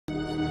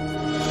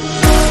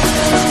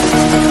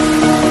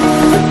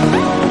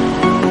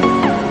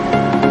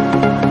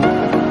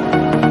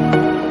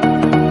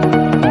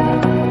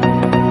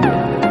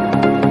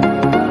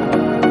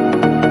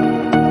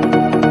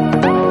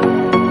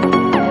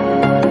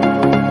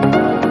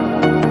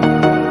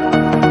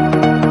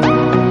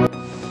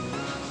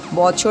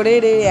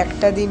বছরের এই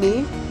একটা দিনই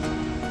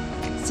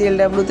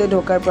CLWতে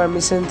ঢোকার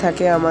পারমিশন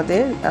থাকে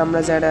আমাদের,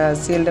 আমরা যারা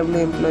CLW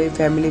এমপ্লয়ি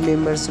ফ্যামিলি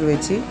মেম্বার্স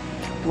রয়েছি।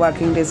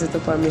 ওয়ার্কিং ডেজে তো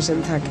পারমিশন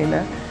থাকে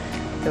না।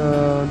 তো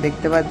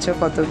দেখতে পাচ্ছ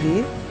কত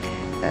ভিড়,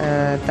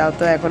 তাও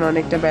তো এখন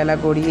অনেকটা বেলা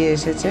গড়িয়ে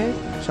এসেছে,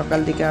 সকাল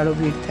দিকে আরও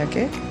ভিড়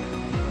থাকে।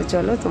 তো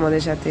চলো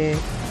তোমাদের সাথে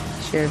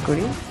শেয়ার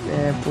করি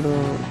পুরো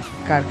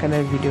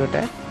কারখানার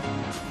ভিডিওটা।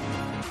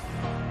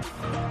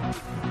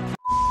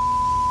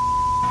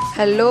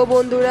 হ্যালো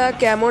বন্ধুরা,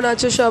 কেমন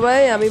আছো সবাই?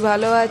 আমি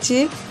ভালো আছি।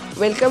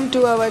 Welcome to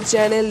our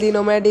channel the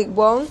nomadic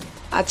বং।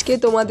 আজকে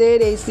তোমাদের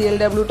এই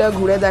CLWটা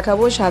ঘুরে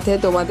দেখাবো, সাথে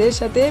তোমাদের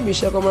সাথে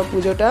বিশ্বকর্মা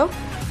পুজোটাও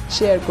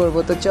শেয়ার করব।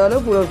 তো চলো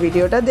পুরো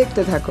ভিডিওটা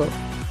দেখতে থাকো।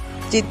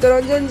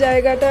 চিত্তরঞ্জন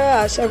জায়গাটা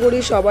আশা করি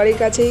সবারই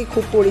কাছেই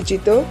খুব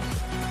পরিচিত,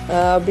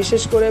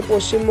 বিশেষ করে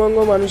পশ্চিমবঙ্গ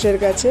মানুষের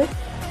কাছে।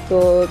 তো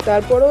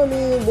তারপরেও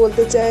আমি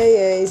বলতে চাই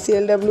এই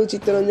CLW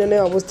চিত্তরঞ্জনে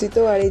অবস্থিত,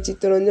 আর এই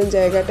চিত্তরঞ্জন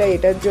জায়গাটা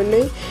এটার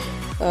জন্যই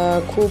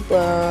খুব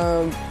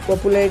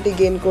পপুলারিটি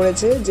গেইন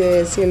করেছে যে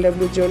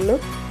CLWর জন্য।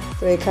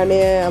 তো এখানে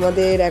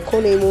আমাদের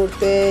এখন এই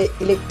মুহূর্তে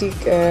ইলেকট্রিক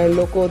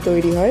লোকো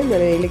তৈরি হয়,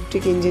 মানে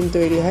ইলেকট্রিক ইঞ্জিন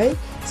তৈরি হয়,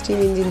 স্টিম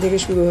ইঞ্জিন থেকে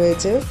শুরু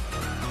হয়েছে।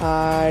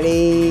 আর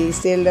এই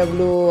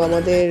CLW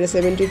আমাদের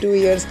 72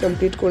 ইয়ার্স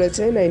কমপ্লিট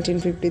করেছে।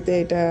 1950-তে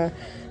এটা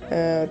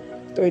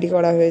তৈরি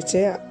করা হয়েছে।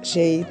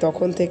 সেই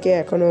তখন থেকে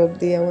এখনও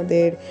অবধি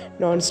আমাদের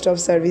ননস্টপ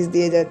সার্ভিস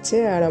দিয়ে যাচ্ছে।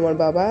 আর আমার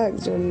বাবা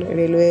একজন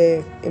রেলওয়ে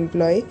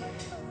এমপ্লয়ি,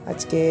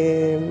 আজকে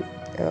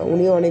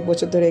উনিও অনেক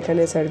বছর ধরে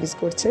এখানে সার্ভিস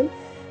করছেন।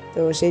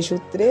 তো সেই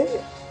সূত্রে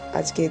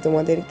আজকে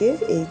তোমাদেরকে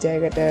এই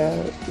জায়গাটা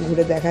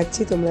ঘুরে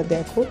দেখাচ্ছি, তোমরা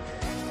দেখো।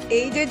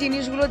 এই যে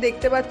জিনিসগুলো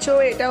দেখতে পাচ্ছ,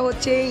 এটা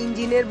হচ্ছে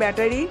ইঞ্জিনের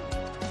ব্যাটারি।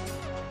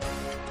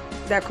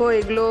 দেখো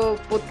এগুলো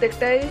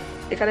প্রত্যেকটাই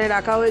এখানে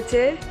রাখা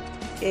হয়েছে,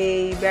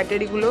 এই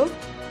ব্যাটারিগুলো।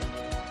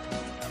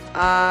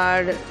 আর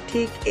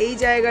ঠিক এই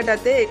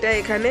জায়গাটাতে এটা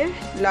এখানে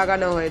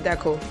লাগানো হয়,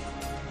 দেখো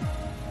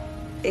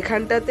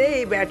এখানটাতে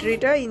এই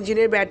ব্যাটারিটা,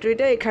 ইঞ্জিনের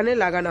ব্যাটারিটা এখানে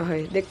লাগানো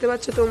হয়, দেখতে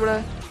পাচ্ছ তোমরা।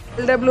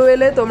 CLW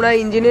এলে তোমরা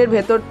ইঞ্জিনের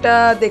ভেতরটা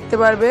দেখতে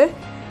পারবে।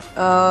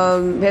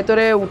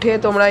 ভেতরে উঠে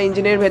তোমরা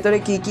ইঞ্জিনের ভেতরে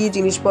কি কি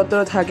জিনিসপত্র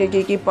থাকে,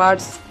 কি কি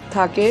পার্টস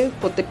থাকে,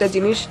 প্রত্যেকটা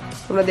জিনিস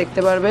তোমরা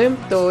দেখতে পারবে।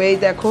 তো এই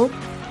দেখো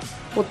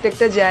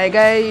প্রত্যেকটা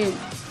জায়গায়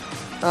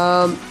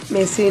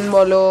মেশিন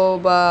বলো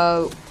বা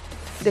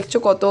দেখছো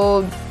কত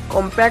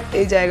কম্প্যাক্ট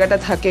এই জায়গাটা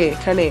থাকে।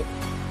 এখানে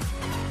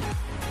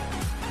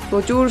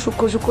প্রচুর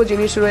সূক্ষ্ম সূক্ষ্ম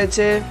জিনিস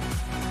রয়েছে,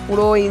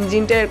 পুরো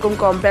ইঞ্জিনটা এরকম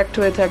কম্প্যাক্ট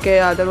হয়ে থাকে।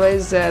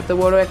 আদারওয়াইজ এত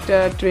বড় একটা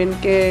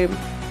ট্রেনকে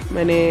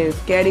মানে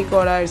ক্যারি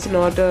করা it's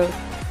not a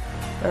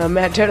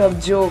matter of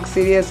joke,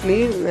 seriously.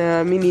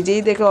 আমি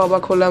নিজেই দেখে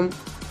অবাক হলাম।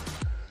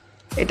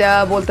 এটা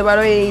বলতে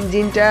পারো এই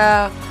ইঞ্জিনটা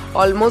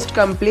অলমোস্ট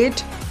কমপ্লিট,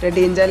 এটা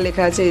ডেঞ্জার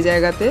লেখা আছে এই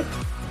জায়গাতে,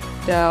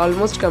 এটা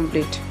অলমোস্ট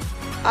কমপ্লিট।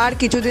 আর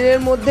কিছুদিনের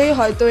মধ্যেই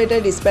হয়তো এটা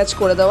ডিসপ্যাচ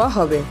করে দেওয়া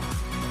হবে।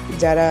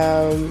 যারা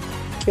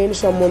ট্রেন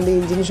সম্বন্ধে,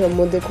 ইঞ্জিন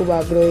সম্বন্ধে খুব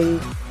আগ্রহী,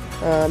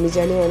 আমি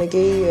জানি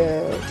অনেকেই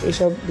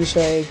এসব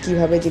বিষয়ে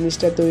কিভাবে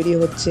জিনিসটা তৈরি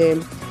হচ্ছে,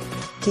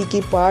 কী কী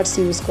পার্টস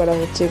ইউজ করা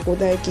হচ্ছে,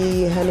 কোথায় কী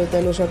হেন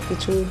তেন সব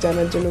কিছু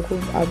জানার জন্য খুব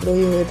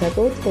আগ্রহী হয়ে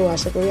থাকো। তো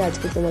আশা করি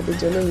আজকে তোমাদের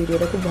জন্য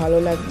ভিডিওটা খুব ভালো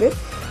লাগবে,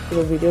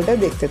 পুরো ভিডিওটা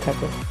দেখতে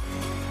থাকো।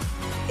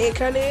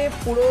 এখানে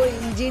পুরো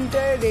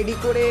ইঞ্জিনটা রেডি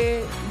করে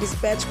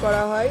ডিসপ্যাচ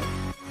করা হয়।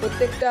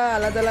 প্রত্যেকটা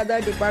আলাদা আলাদা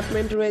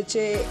ডিপার্টমেন্ট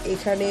রয়েছে।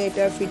 এখানে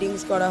এটা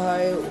ফিটিংস করা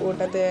হয়,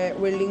 ওটাতে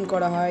ওয়েল্ডিং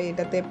করা হয়,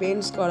 এটাতে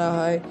পেন্টস করা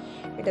হয়,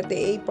 এটাতে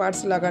এই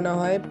পার্টস লাগানো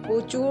হয়।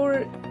 প্রচুর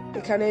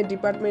এখানে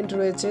ডিপার্টমেন্ট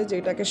রয়েছে,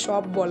 যেটাকে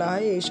শপ বলা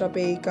হয়। এই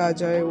শপে এই কাজ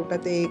হয়,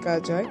 ওটাতে এই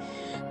কাজ হয়।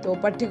 তো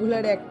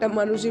পার্টিকুলার একটা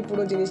মানুষই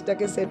পুরো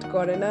জিনিসটাকে সেট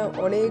করে না,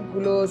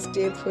 অনেকগুলো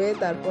স্টেপ হয়ে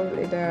তারপর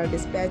এটা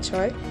ডিসপ্যাচ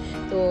হয়।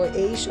 তো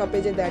এই শপে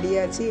যে দাঁড়িয়ে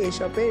আছি, এই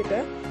শপে এটা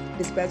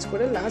ডিসপ্যাচ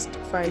করে লাস্ট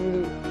ফাইনাল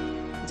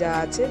যা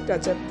আছে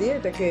টাচ আপ দিয়ে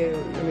এটাকে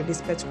মানে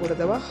ডিসপ্যাচ করে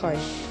দেওয়া হয়।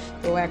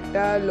 তো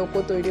একটা লোকো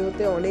তৈরি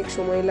হতে অনেক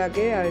সময়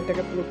লাগে, আর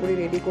এটাকে পুরোপুরি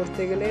রেডি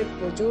করতে গেলে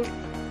প্রচুর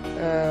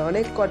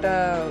অনেক কটা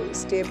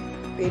স্টেপ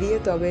পেরিয়ে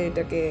তবে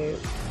এটাকে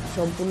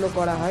সম্পূর্ণ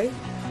করা হয়।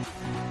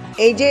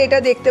 এই যে এটা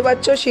দেখতে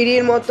পাচ্ছ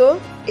সিঁড়ির মতো,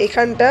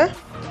 এখানটা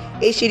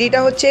এই সিঁড়িটা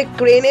হচ্ছে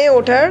ক্রেনে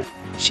ওঠার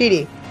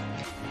সিঁড়ি।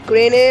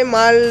 ক্রেনে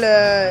মাল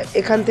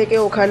এখান থেকে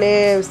ওখানে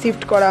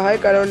শিফট করা হয়,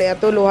 কারণ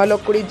এত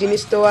লোহালক্করির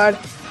জিনিস তো আর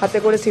হাতে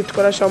করে শিফট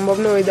করা সম্ভব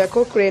নয়। ওই দেখো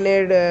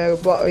ক্রেনের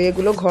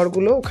এগুলো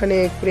ঘরগুলো, ওখানে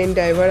ক্রেন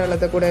ড্রাইভার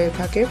আলাদা করে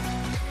থাকে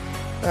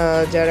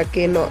যারা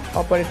ক্রেন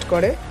অপারেট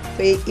করে।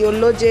 তো এই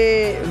ইয়েলো যে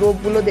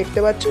রোপগুলো দেখতে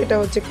পাচ্ছ, এটা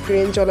হচ্ছে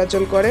ক্রেন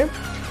চলাচল করে।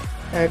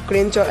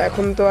 ক্রেন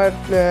এখন তো আর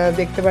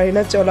দেখতে পারি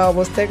না চলা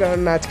অবস্থায়, কারণ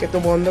আজকে তো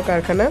বন্ধ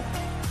কারখানা।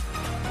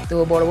 তো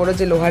বড় বড়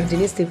যে লোহার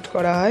জিনিস শিফট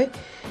করা হয়,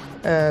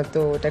 তো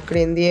ওটা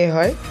ক্রেন দিয়ে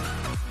হয়।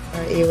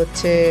 এই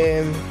হচ্ছে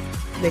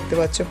দেখতে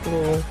পাচ্ছ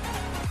পুরো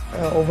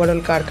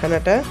ওভারঅল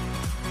কারখানাটা।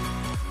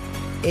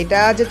 এটা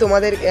যে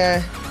তোমাদের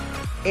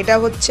এটা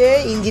হচ্ছে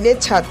ইঞ্জিনের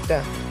ছাদটা,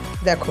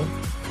 দেখো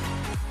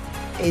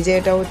এই যে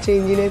এটা হচ্ছে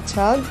ইঞ্জিনের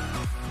ছাদ।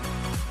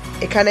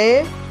 এখানে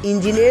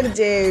ইঞ্জিনের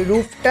যে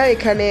রুফটা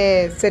এখানে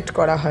সেট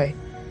করা হয়,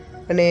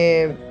 মানে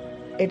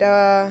এটা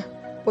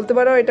বলতে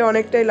পারো এটা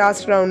অনেকটাই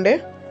লাস্ট রাউন্ডে।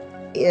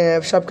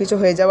 সব কিছু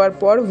হয়ে যাওয়ার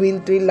পর, হুইল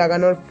টুইল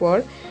লাগানোর পর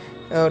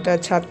ওটা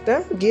ছাদটা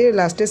গিয়ে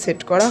লাস্টে সেট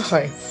করা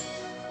হয়।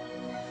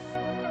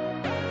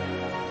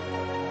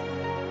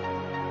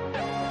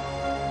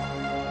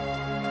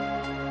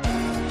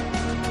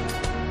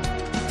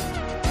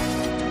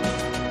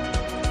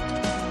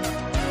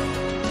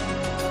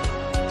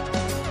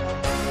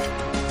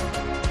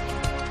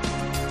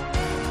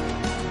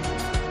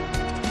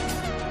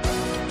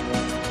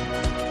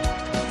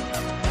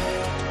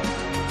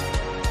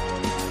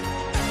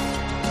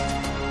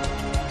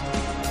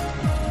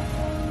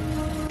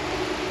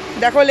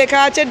 দেখো লেখা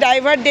আছে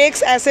ড্রাইভার ডেস্ক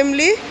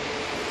অ্যাসেম্বলি।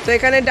 তো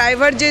এখানে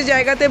ড্রাইভার যে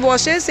জায়গাতে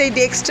বসে সেই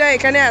ডেস্কটা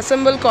এখানে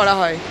অ্যাসেম্বল করা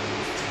হয়।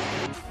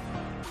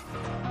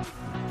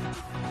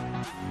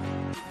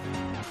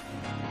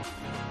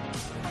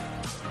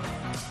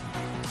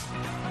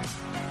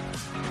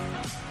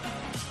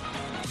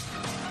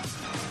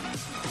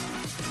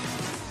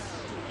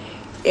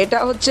 এটা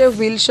হচ্ছে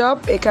হুইল শপ,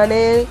 এখানে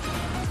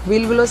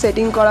হুইলগুলো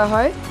সেটিং করা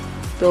হয়।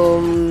 তো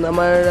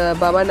আমার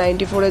বাবা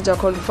 94-এ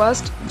যখন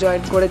ফার্স্ট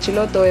জয়েন করেছিল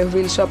তো এই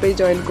হুইল শপেই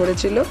জয়েন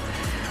করেছিল।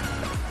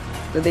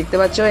 তো দেখতে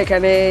পাচ্ছ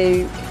এখানে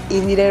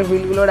ইঞ্জিনের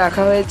হুইলগুলো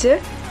রাখা হয়েছে,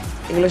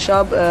 এগুলো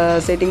সব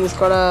সেটিংস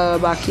করা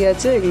বাকি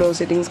আছে, এগুলো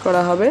সেটিংস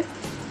করা হবে।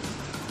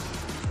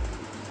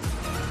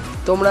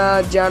 তোমরা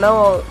জানাও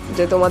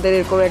যে তোমাদের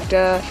এরকম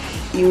একটা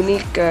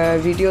ইউনিক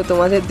ভিডিও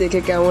তোমাদের দেখে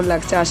কেমন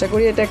লাগছে। আশা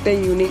করি এটা একটা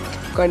ইউনিক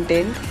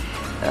কন্টেন্ট,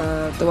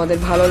 তোমাদের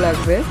ভালো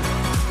লাগবে।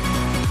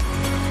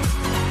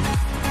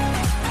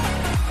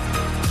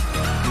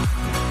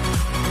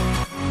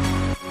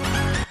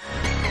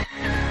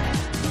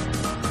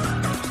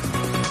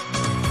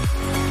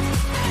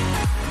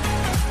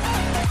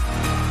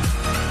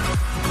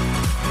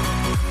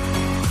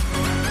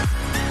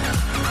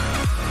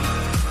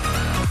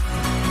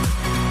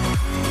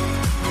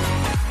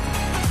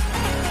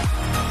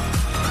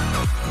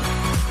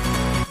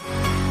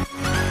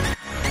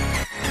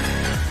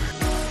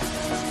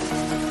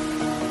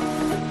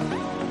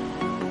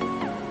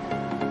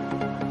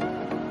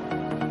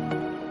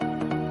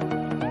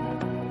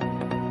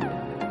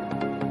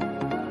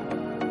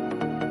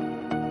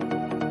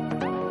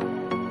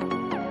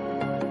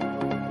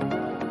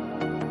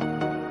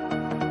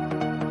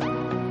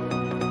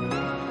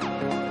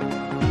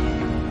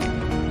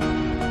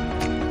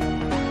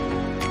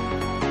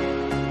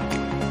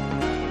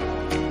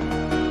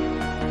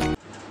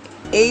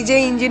 এই যে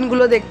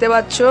ইঞ্জিনগুলো দেখতে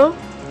পাচ্ছ,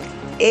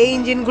 এই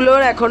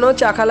ইঞ্জিনগুলোর এখনও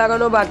চাকা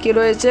লাগানো বাকি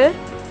রয়েছে।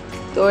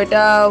 তো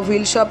এটা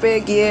হুইল শপে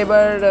গিয়ে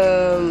এবার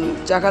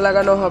চাকা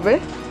লাগানো হবে।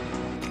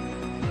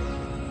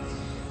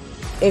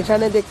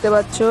 এখানে দেখতে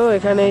পাচ্ছ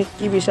এখানে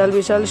কি বিশাল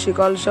বিশাল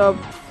শিকল সব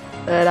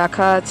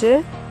রাখা আছে,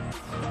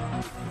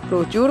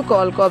 প্রচুর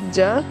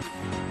কলকবজা।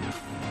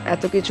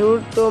 এত কিছুর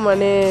তো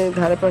মানে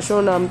ধারে পাশেও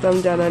নাম টাম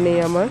জানা নেই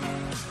আমার,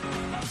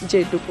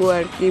 যেটুকু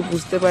আর কি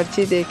বুঝতে পারছি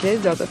দেখে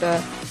যতটা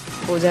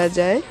বোঝা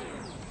যায়।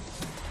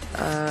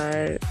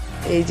 আর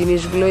এই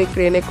জিনিসগুলোই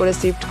ক্রেনে করে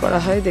শিফট করা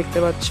হয়, দেখতে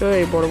পাচ্ছ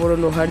এই বড় বড়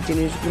লোহার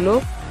জিনিসগুলো।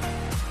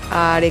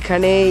 আর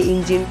এখানে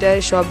ইঞ্জিনটায়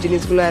সব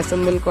জিনিসগুলো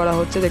অ্যাসেম্বল করা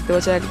হচ্ছে, দেখতে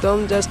পাচ্ছ একদম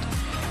জাস্ট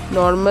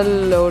নর্মাল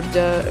ওর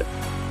যা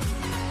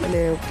মানে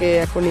ওকে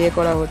এখন ইয়ে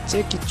করা হচ্ছে,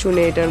 কিচ্ছু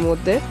নেই এটার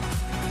মধ্যে।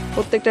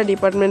 প্রত্যেকটা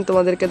ডিপার্টমেন্ট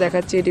তোমাদেরকে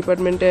দেখাচ্ছি, এই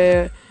ডিপার্টমেন্টে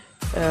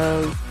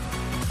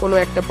কোনো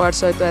একটা পার্টস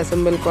হয়তো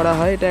অ্যাসেম্বল করা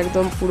হয়। এটা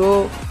একদম পুরো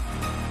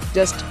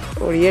জাস্ট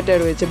ওর ইয়েটা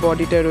রয়েছে,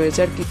 বডিটা রয়েছে,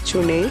 আর কিচ্ছু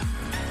নেই,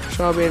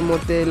 সব এর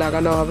মধ্যে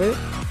লাগানো হবে।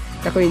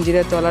 দেখো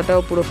ইঞ্জিনের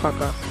তলাটাও পুরো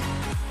ফাঁকা।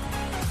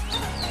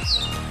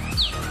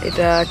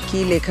 এটা কি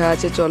লেখা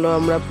আছে চলো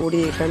আমরা পড়ি।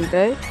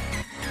 এখানটায়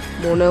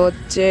মনে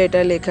হচ্ছে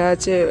এটা লেখা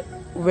আছে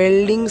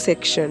welding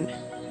section,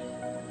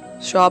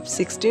 shop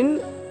 16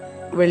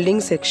 welding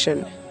section,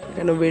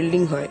 এখানে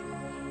ওয়েল্ডিং হয়।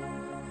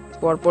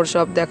 পরপর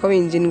সব দেখো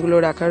ইঞ্জিনগুলো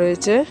রাখা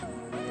রয়েছে,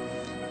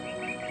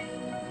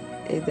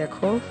 এই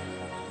দেখো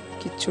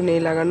কিচ্ছু নেই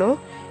লাগানো।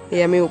 এই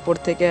আমি উপর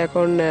থেকে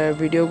এখন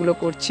ভিডিওগুলো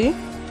করছি।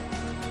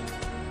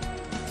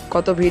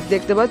 কত ভিড়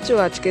দেখতে পাচ্ছ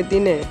আজকের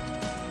দিনে,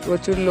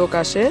 প্রচুর লোক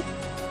আসে।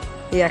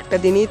 এই একটা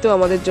দিনই তো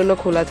আমাদের জন্য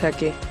খোলা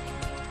থাকে,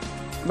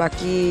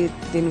 বাকি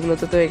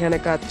দিনগুলোতে তো এখানে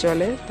কাজ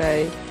চলে, তাই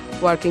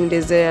ওয়ার্কিং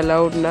ডেজে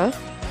অ্যালাউড না।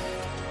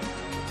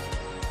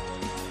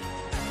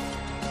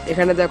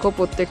 এখানে দেখো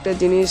প্রত্যেকটা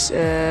জিনিস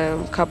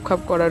খাপ খাপ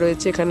করা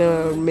রয়েছে, এখানে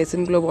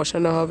মেশিনগুলো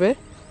বসানো হবে।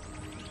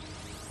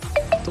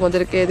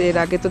 তোমাদেরকে এর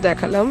আগে তো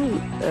দেখালাম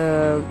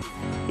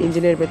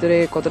ইঞ্জিনের ভেতরে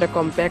কতটা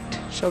কম্প্যাক্ট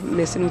সব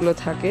মেশিনগুলো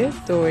থাকে।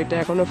 তো এটা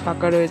এখনও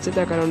ফাঁকা রয়েছে,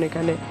 তার কারণ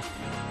এখানে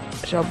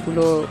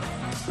সবগুলো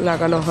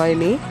লাগানো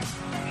হয়নি।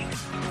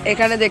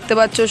 এখানে দেখতে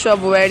পাচ্ছ সব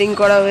ওয়্যারিং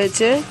করা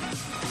হয়েছে,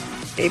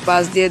 এই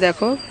পাশ দিয়ে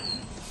দেখো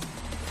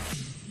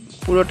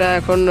পুরোটা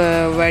এখন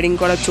ওয়্যারিং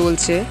করা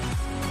চলছে।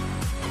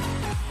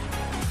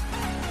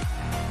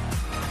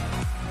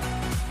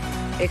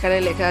 এখানে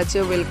লেখা আছে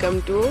ওয়েলকাম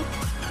টু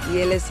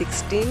ELA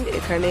 16।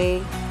 এখানে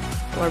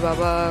আমার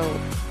বাবা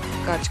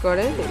কাজ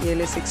করে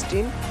ELA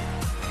 16,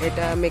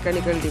 এটা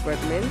মেকানিক্যাল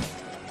ডিপার্টমেন্ট।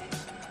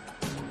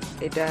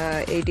 এটা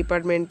এই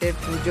ডিপার্টমেন্টের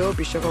পুজো,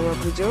 বিশ্বকর্মা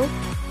পুজো।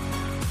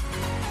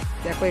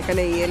 দেখো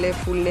এখানে ELA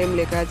ফুল নেম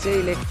লেখা আছে,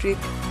 ইলেকট্রিক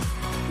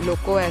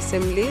লোকো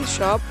অ্যাসেম্বলি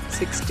শপ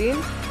 16।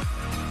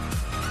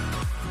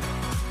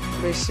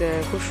 বেশ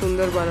খুব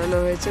সুন্দর বানানো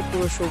হয়েছে,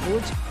 পুরো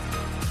সবুজ।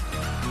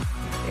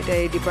 এটা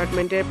এই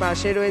ডিপার্টমেন্টের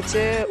পাশে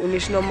রয়েছে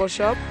 19 নম্বর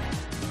শপ।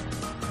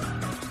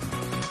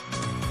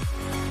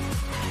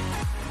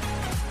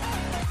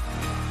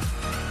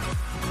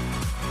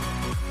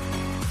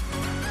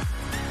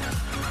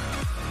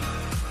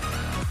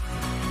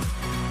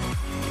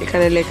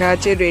 এখানে লেখা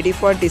আছে রেডি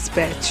ফর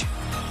ডিসপ্যাচ।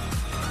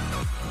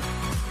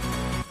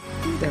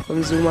 দেখুন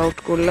জুম আউট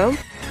করলাম,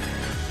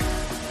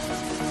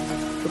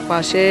 তো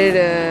পাশের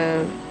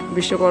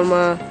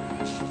বিশ্বকর্মা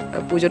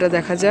পুজোটা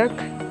দেখা যাক।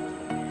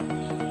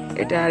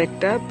 এটা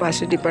আরেকটা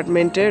পাশের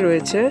ডিপার্টমেন্টে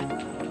রয়েছে,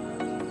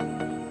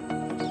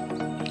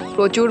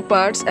 প্রচুর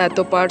পার্টস। এত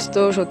পার্টস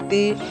তো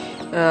সত্যি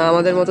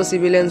আমাদের মতো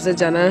সিভিলিয়ান্সের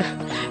জানার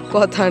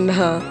কথা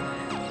না,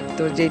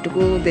 তো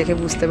যেটুকু দেখে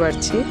বুঝতে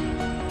পারছি।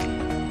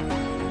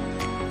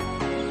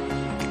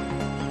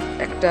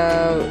 একটা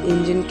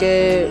ইঞ্জিনকে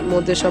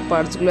মধ্যে সব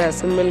পার্টসগুলো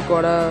অ্যাসেম্বল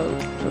করা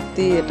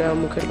সত্যি এটা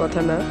মুখের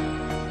কথা না,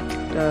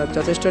 এটা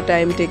যথেষ্ট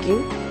টাইম টেকিং।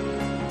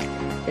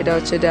 এটা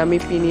হচ্ছে dummy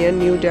pinion,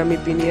 new dummy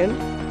pinion,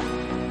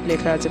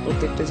 লেখা আছে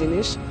প্রত্যেকটা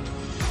জিনিস।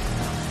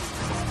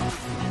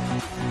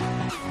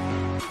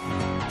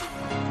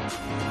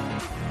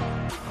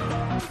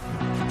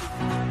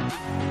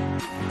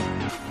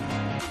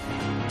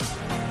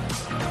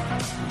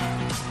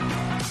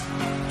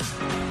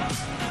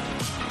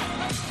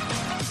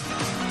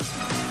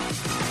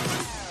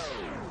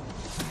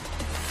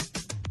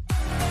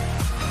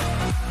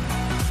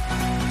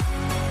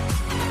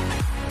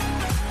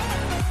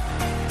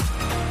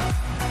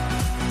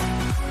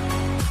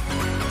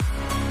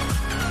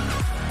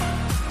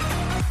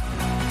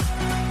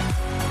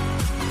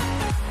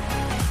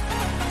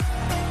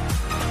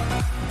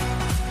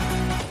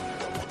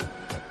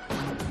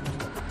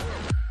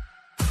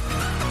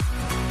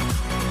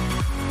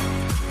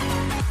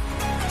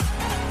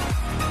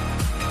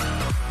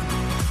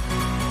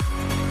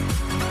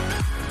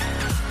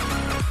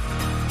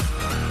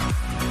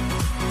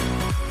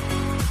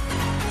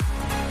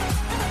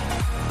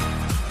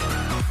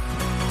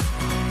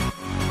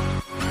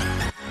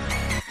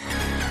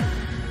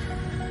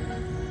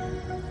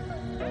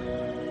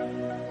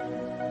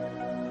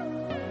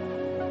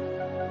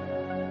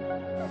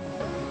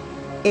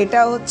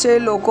 এটা হচ্ছে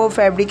লোকো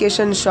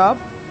ফ্যাব্রিকেশন শপ,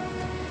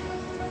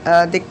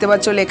 দেখতে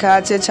পাচ্ছ লেখা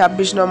আছে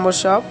 26 নম্বর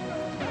শপ।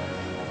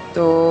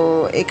 তো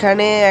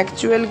এখানে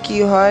অ্যাকচুয়াল কি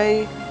হয়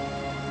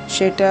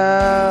সেটা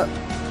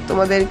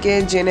তোমাদেরকে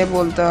জেনে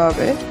বলতে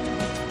হবে।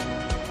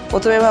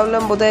 প্রথমে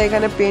ভাবলাম বোধহয়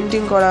এখানে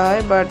পেন্টিং করা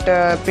হয়, বাট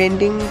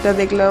পেন্টিংটা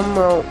দেখলাম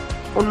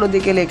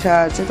অন্যদিকে লেখা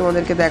আছে,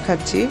 তোমাদেরকে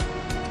দেখাচ্ছি।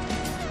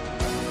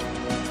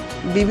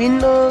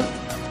 বিভিন্ন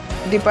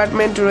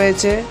ডিপার্টমেন্ট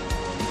রয়েছে,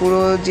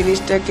 পুরো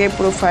জিনিসটাকে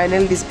পুরো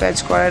ফাইনাল ডিসপ্যাচ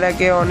করার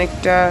আগে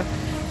অনেকটা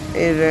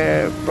এর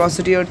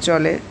প্রসিডিওর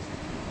চলে।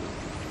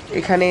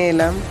 এখানে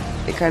এলাম,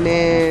 এখানে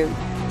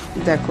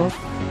দেখো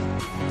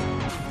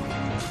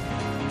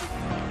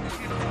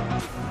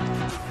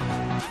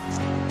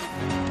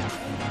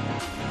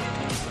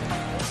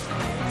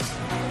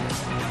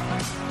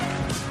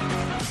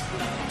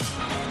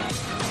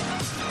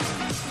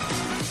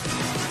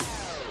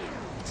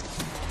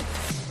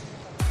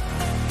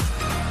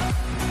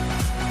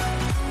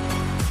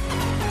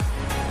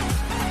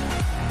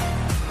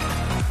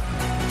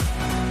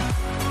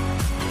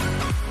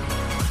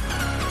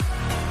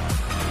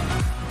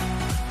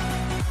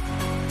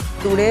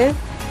দূরে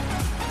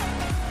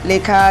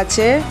লেখা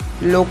আছে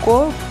লোকো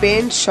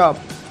পেন্ট শপ।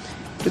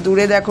 একটু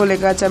দূরে দেখো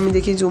লেখা আছে, আমি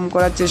দেখি জুম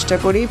করার চেষ্টা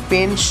করি।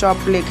 পেন্ট শপ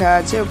লেখা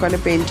আছে, ওখানে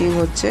পেন্টিং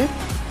হচ্ছে।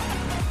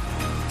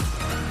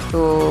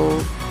 তো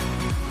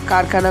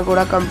কারখানা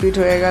করা কমপ্লিট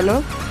হয়ে গেল,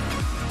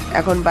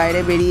 এখন বাইরে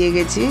বেরিয়ে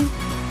গেছি।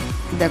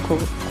 দেখো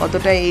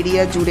কতটা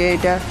এরিয়া জুড়ে,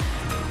 এটা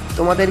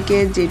তোমাদেরকে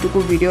যেটুকু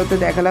ভিডিওতে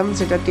দেখালাম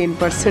সেটা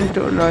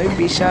 10%ও নয়,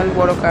 বিশাল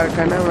বড়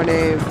কারখানা। মানে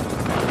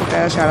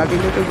ওটা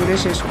সারাদিনে তো ঘুরে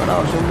শেষ করা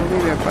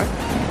অসম্ভবই ব্যাপার।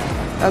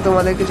 তা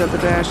তোমাদেরকে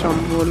যতটা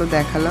সম্ভব হলো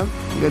দেখালাম,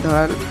 তুলে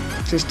ধরার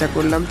চেষ্টা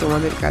করলাম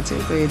তোমাদের কাছে।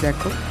 তো এই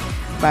দেখো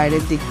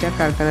বাইরের দিকটা,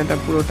 কারখানাটা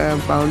পুরোটা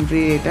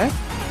বাউন্ডারি, এটা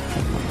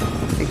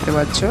দেখতে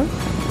পাচ্ছ।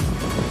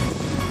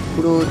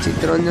 পুরো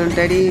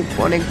চিত্তরঞ্জনটারই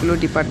অনেকগুলো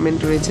ডিপার্টমেন্ট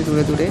রয়েছে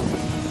দূরে দূরে।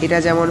 এটা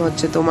যেমন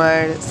হচ্ছে তোমার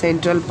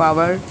সেন্ট্রাল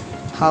পাওয়ার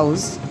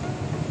হাউস,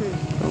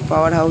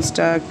 পাওয়ার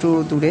হাউসটা একটু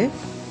দূরে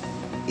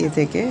এ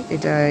থেকে।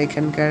 এটা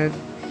এখানকার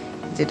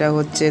যেটা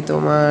হচ্ছে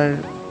তোমার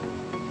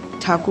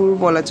ঠাকুর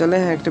বলা চলে,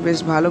 হ্যাঁ একটা বেশ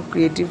ভালো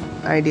ক্রিয়েটিভ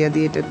আইডিয়া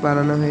দিয়ে এটা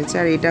বানানো হয়েছে।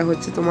 আর এটা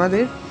হচ্ছে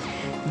তোমাদের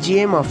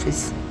জিএম অফিস।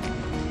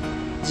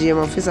 জিএম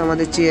অফিস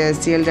আমাদের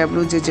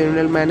CLW যে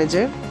জেনারেল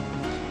ম্যানেজার,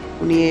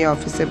 উনি এই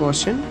অফিসে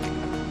বসেন।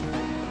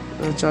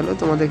 চলো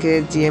তোমাদেরকে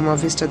জিএম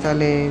অফিসটা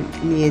তাহলে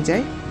নিয়ে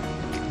যাই।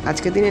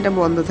 আজকের দিন এটা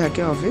বন্ধ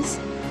থাকে অফিস,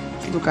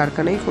 শুধু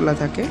কারখানাই খোলা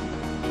থাকে।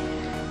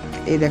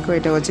 এই দেখো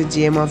এটা হচ্ছে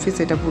জিএম অফিস,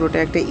 এটা পুরোটা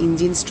একটা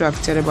ইঞ্জিন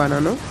স্ট্রাকচারে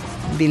বানানো।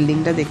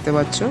 বিল্ডিংটা দেখতে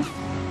পাচ্ছ,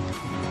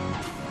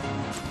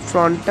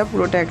 ফ্রন্টটা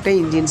পুরোটা একটা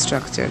ইঞ্জিন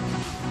স্ট্রাকচার।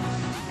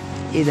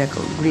 এই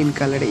দেখো গ্রিন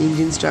কালারে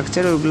ইঞ্জিন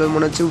স্ট্রাকচার, ওগুলো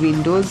মনে হচ্ছে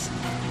উইন্ডোজ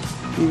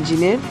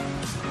ইঞ্জিনের।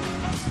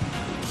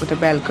 ওটা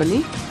ব্যালকনি।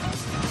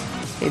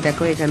 এই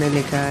দেখো এখানে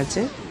লেখা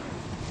আছে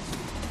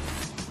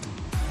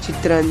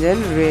চিত্তরঞ্জন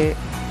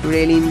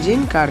রেল ইঞ্জিন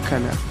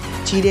কারখানা,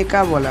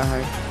 চিরেকা বলা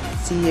হয়,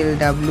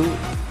 CLW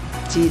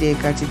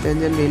চিরেকা,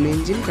 চিত্তরঞ্জন রেল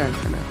ইঞ্জিন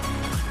কারখানা।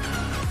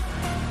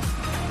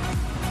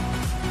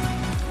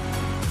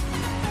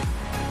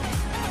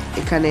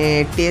 এখানে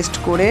টেস্ট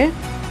করে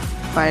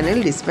ফাইনাল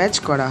ডিসপ্যাচ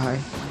করা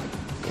হয়।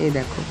 এই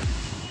দেখো,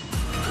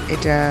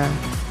 এটা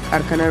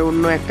কারখানার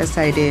অন্য একটা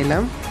সাইডে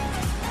এলাম।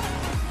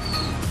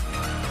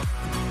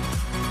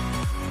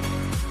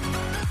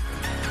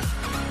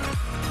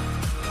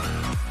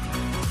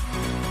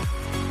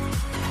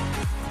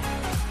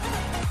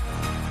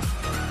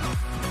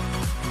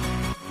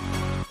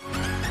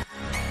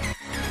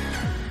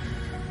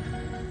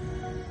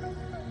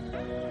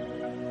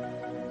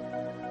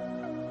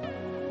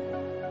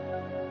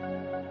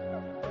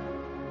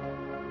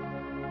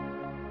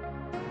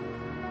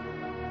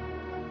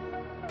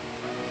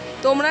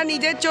 তোমরা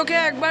নিজের চোখে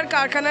একবার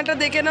কারখানাটা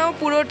দেখে নাও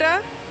পুরোটা।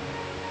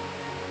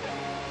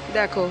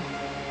 দেখো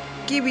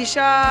কি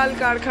বিশাল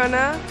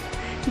কারখানা,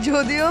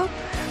 যদিও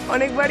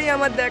অনেকবারই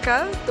আমার দেখা,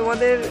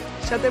 তোমাদের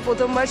সাথে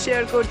প্রথমবার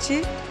শেয়ার করছি।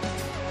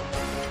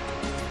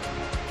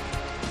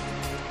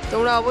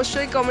 তোমরা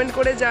অবশ্যই কমেন্ট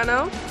করে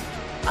জানাও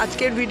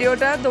আজকের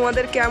ভিডিওটা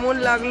তোমাদের কেমন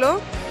লাগলো,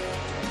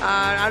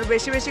 আর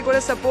বেশি বেশি করে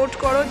সাপোর্ট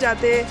করো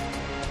যাতে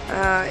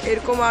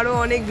এরকম আরও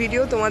অনেক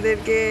ভিডিও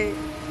তোমাদেরকে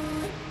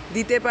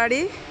দিতে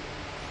পারি।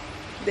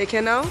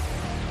 দেখে নাও,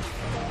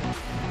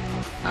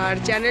 আর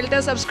চ্যানেলটা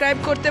সাবস্ক্রাইব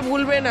করতে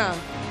ভুলবে না।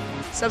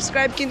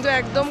 সাবস্ক্রাইব কিন্তু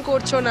একদম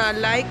করছো না,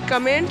 লাইক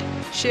কমেন্ট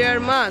শেয়ার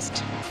মাস্ট।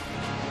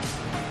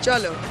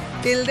 চলো,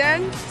 till then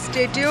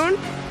stay tune,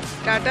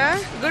 tata,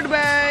 good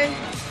bye.